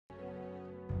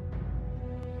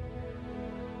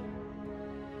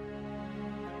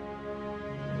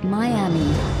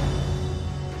Miami,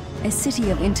 a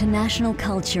city of international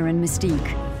culture and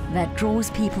mystique that draws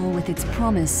people with its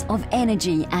promise of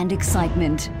energy and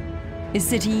excitement. A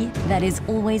city that is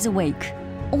always awake,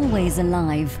 always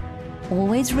alive,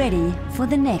 always ready for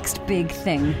the next big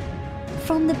thing.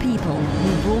 From the people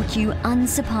who brought you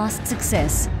unsurpassed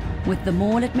success with the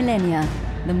Mall at Millenia,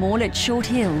 the Mall at Short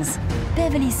Hills,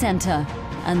 Beverly Center,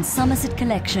 and Somerset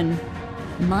Collection,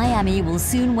 Miami will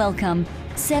soon welcome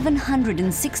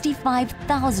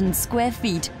 765,000 square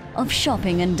feet of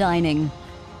shopping and dining.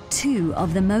 Two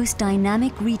of the most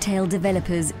dynamic retail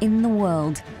developers in the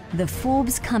world, the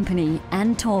Forbes Company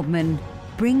and Taubman,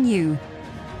 bring you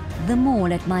the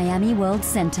Mall at Miami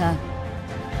Worldcenter.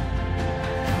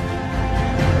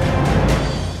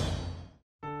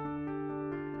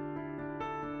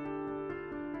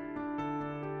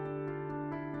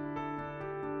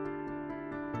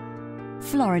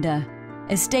 Florida,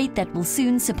 a state that will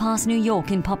soon surpass New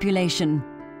York in population.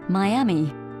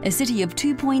 Miami, a city of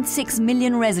 2.6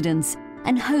 million residents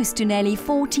and host to nearly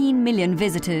 14 million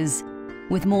visitors.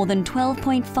 With more than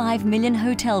 12.5 million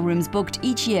hotel rooms booked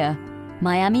each year,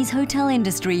 Miami's hotel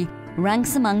industry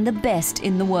ranks among the best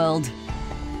in the world.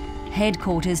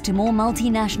 Headquarters to more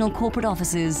multinational corporate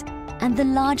offices and the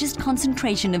largest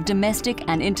concentration of domestic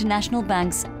and international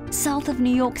banks south of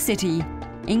New York City,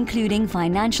 including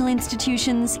financial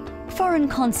institutions, foreign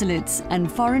consulates, and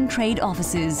foreign trade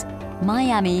offices,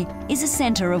 Miami is a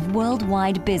center of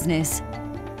worldwide business.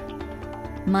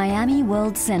 Miami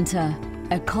Worldcenter,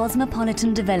 a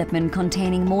cosmopolitan development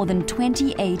containing more than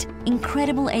 28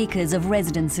 incredible acres of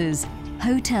residences,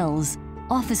 hotels,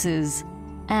 offices,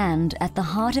 and at the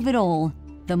heart of it all,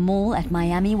 the Mall at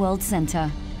Miami Worldcenter.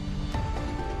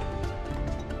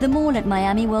 The Mall at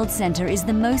Miami Worldcenter is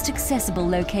the most accessible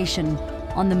location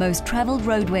on the most traveled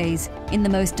roadways in the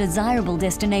most desirable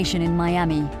destination in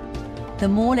Miami. The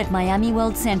Mall at Miami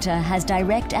Worldcenter has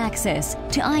direct access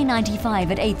to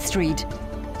I-95 at 8th Street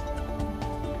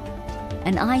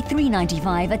and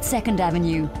I-395 at 2nd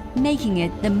Avenue, making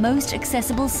it the most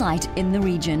accessible site in the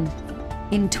region.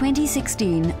 In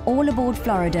 2016, All Aboard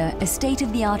Florida, a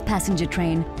state-of-the-art passenger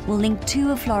train, will link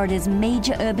two of Florida's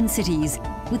major urban cities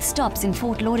with stops in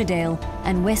Fort Lauderdale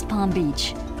and West Palm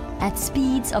Beach. At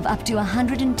speeds of up to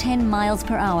 110 miles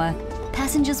per hour,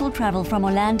 passengers will travel from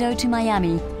Orlando to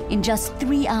Miami in just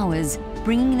 3 hours,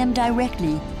 bringing them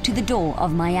directly to the door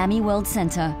of Miami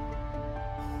Worldcenter.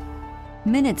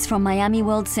 Minutes from Miami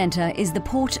Worldcenter is the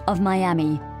Port of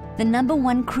Miami, the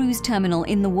 #1 cruise terminal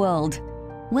in the world,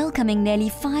 welcoming nearly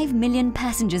 5 million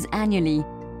passengers annually.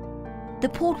 The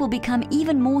port will become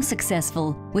even more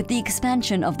successful with the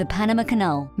expansion of the Panama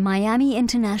Canal. Miami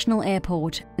International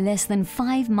Airport, less than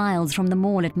 5 miles from the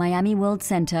Mall at Miami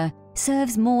Worldcenter,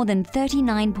 serves more than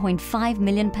 39.5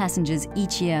 million passengers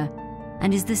each year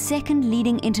and is the second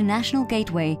leading international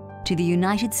gateway to the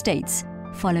United States,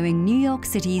 following New York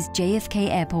City's JFK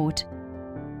Airport.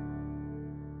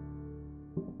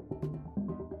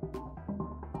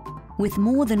 With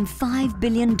more than $5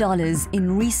 billion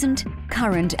in recent,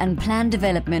 current and planned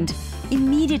development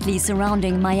immediately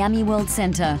surrounding Miami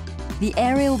Worldcenter, the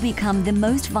area will become the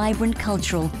most vibrant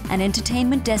cultural and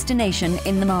entertainment destination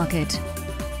in the market.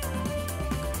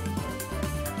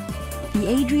 The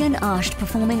Adrian Arsht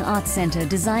Performing Arts Center,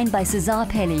 designed by Cesar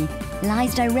Pelli,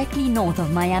 lies directly north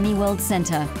of Miami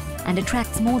Worldcenter and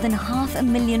attracts more than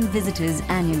 500,000 visitors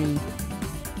annually.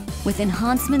 With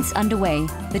enhancements underway,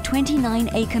 the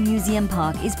 29-acre museum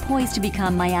park is poised to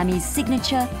become Miami's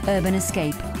signature urban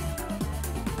escape.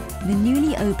 The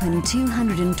newly opened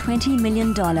 $220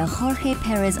 million Jorge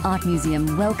Perez Art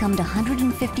Museum welcomed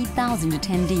 150,000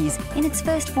 attendees in its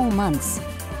first 4 months.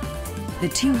 The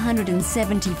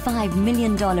 $275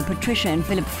 million Patricia and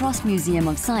Philip Frost Museum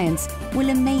of Science will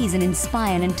amaze and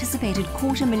inspire an anticipated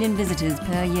 250,000 visitors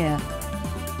per year.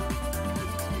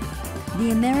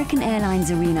 The American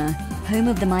Airlines Arena, home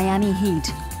of the Miami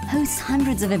Heat, hosts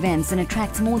hundreds of events and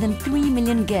attracts more than 3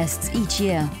 million guests each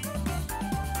year.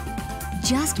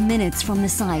 Just minutes from the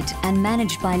site and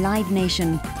managed by Live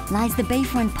Nation lies the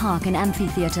Bayfront Park and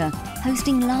Amphitheater,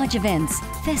 hosting large events,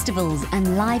 festivals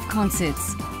and live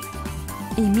concerts.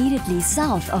 Immediately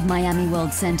south of Miami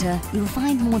Worldcenter, you'll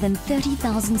find more than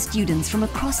 30,000 students from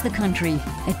across the country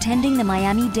attending the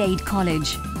Miami-Dade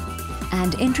College.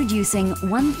 And introducing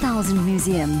 1000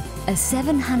 Museum, a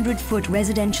 700-foot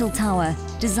residential tower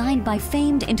designed by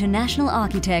famed international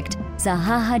architect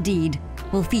Zaha Hadid,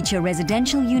 will feature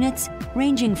residential units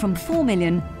ranging from $4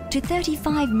 million to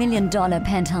 $35 million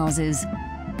penthouses.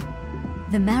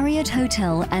 The Marriott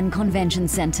Hotel and Convention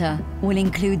Center will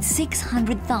include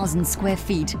 600,000 square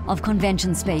feet of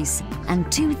convention space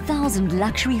and 2,000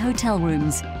 luxury hotel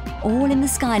rooms, all in the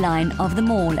skyline of the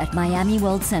mall at Miami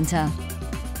Worldcenter.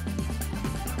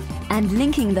 And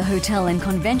linking the hotel and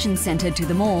convention center to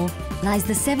the mall lies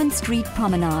the 7th Street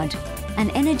Promenade, an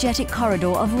energetic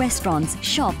corridor of restaurants,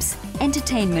 shops,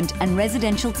 entertainment and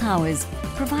residential towers,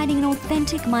 providing an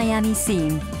authentic Miami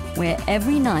scene where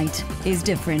every night is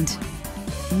different.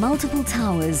 Multiple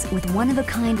towers with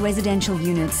one-of-a-kind residential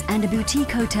units and a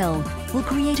boutique hotel will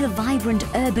create a vibrant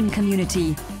urban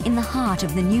community in the heart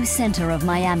of the new center of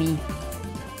Miami.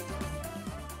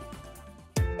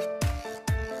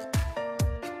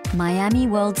 Miami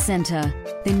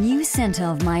Worldcenter, the new center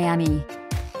of Miami.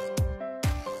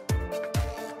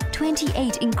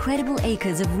 28 incredible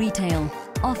acres of retail,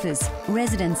 office,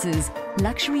 residences,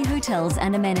 luxury hotels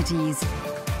and amenities,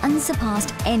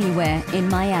 unsurpassed anywhere in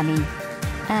Miami.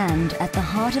 And at the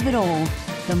heart of it all,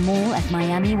 the mall at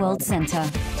Miami Worldcenter.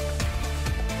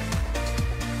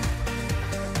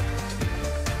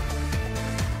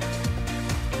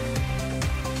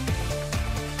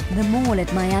 The mall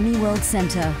at Miami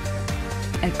Worldcenter,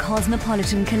 a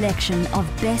cosmopolitan collection of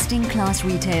best-in-class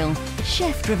retail,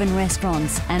 chef-driven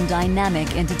restaurants and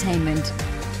dynamic entertainment.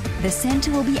 The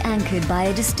center will be anchored by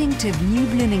a distinctive new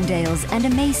Bloomingdale's and a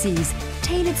Macy's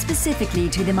tailored specifically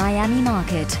to the Miami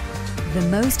market. The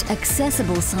most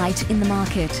accessible site in the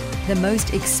market, the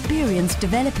most experienced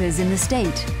developers in the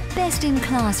state,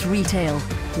 best-in-class retail,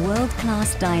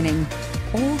 world-class dining,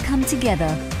 all come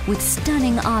together with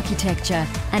stunning architecture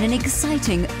and an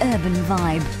exciting urban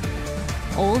vibe.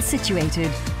 All situated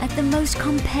at the most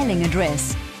compelling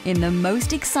address in the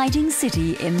most exciting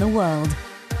city in the world.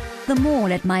 The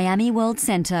mall at Miami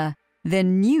Worldcenter, the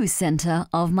new center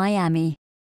of Miami.